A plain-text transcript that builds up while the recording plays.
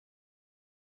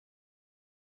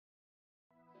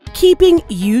Keeping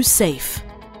you safe.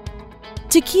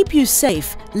 To keep you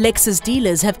safe, Lexus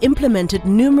dealers have implemented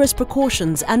numerous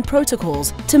precautions and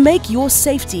protocols to make your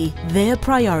safety their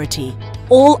priority.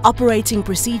 All operating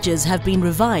procedures have been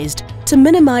revised to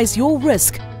minimize your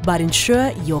risk but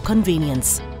ensure your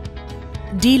convenience.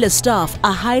 Dealer staff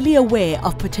are highly aware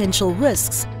of potential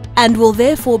risks and will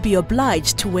therefore be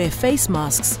obliged to wear face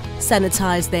masks,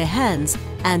 sanitize their hands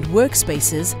and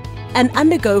workspaces, and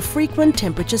undergo frequent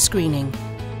temperature screening.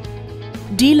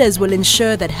 Dealers will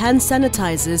ensure that hand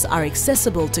sanitizers are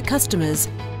accessible to customers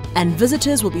and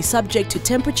visitors will be subject to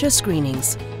temperature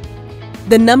screenings.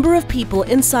 The number of people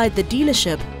inside the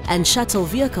dealership and shuttle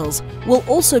vehicles will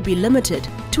also be limited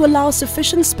to allow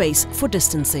sufficient space for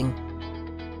distancing.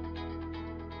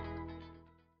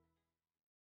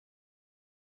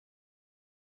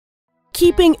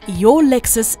 Keeping your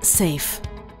Lexus safe.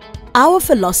 Our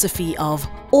philosophy of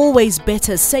always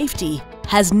better safety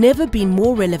has never been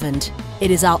more relevant.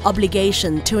 It is our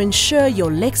obligation to ensure your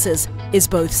Lexus is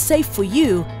both safe for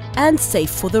you and safe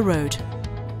for the road.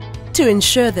 To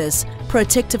ensure this,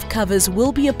 protective covers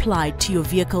will be applied to your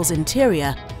vehicle's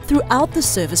interior throughout the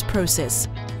service process.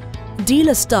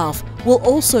 Dealer staff will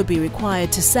also be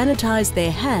required to sanitize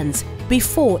their hands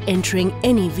before entering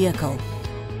any vehicle.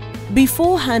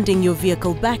 Before handing your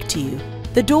vehicle back to you,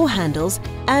 the door handles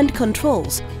and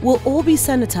controls will all be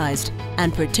sanitized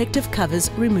and protective covers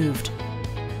removed.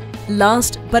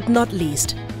 Last but not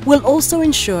least, we'll also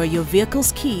ensure your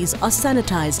vehicle's keys are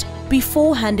sanitized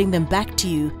before handing them back to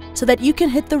you so that you can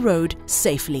hit the road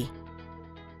safely.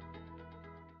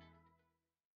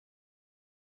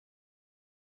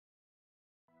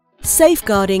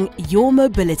 Safeguarding your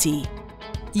mobility.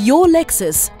 Your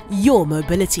Lexus, your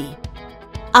mobility.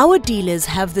 Our dealers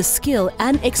have the skill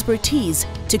and expertise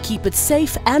to keep it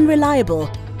safe and reliable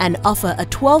and offer a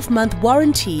 12-month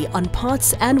warranty on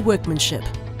parts and workmanship.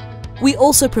 We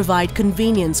also provide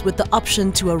convenience with the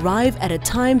option to arrive at a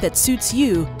time that suits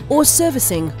you or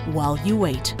servicing while you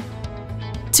wait.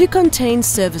 To contain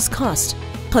service cost,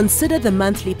 consider the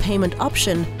monthly payment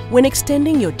option when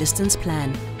extending your distance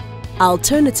plan.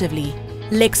 Alternatively,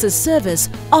 Lexus Service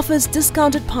offers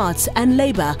discounted parts and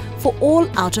labor for all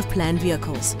out-of-plan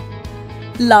vehicles.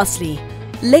 Lastly,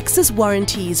 Lexus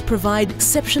warranties provide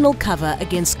exceptional cover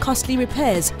against costly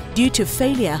repairs due to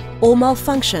failure or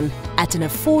malfunction at an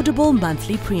affordable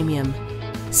monthly premium.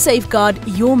 Safeguard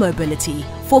your mobility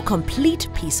for complete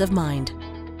peace of mind.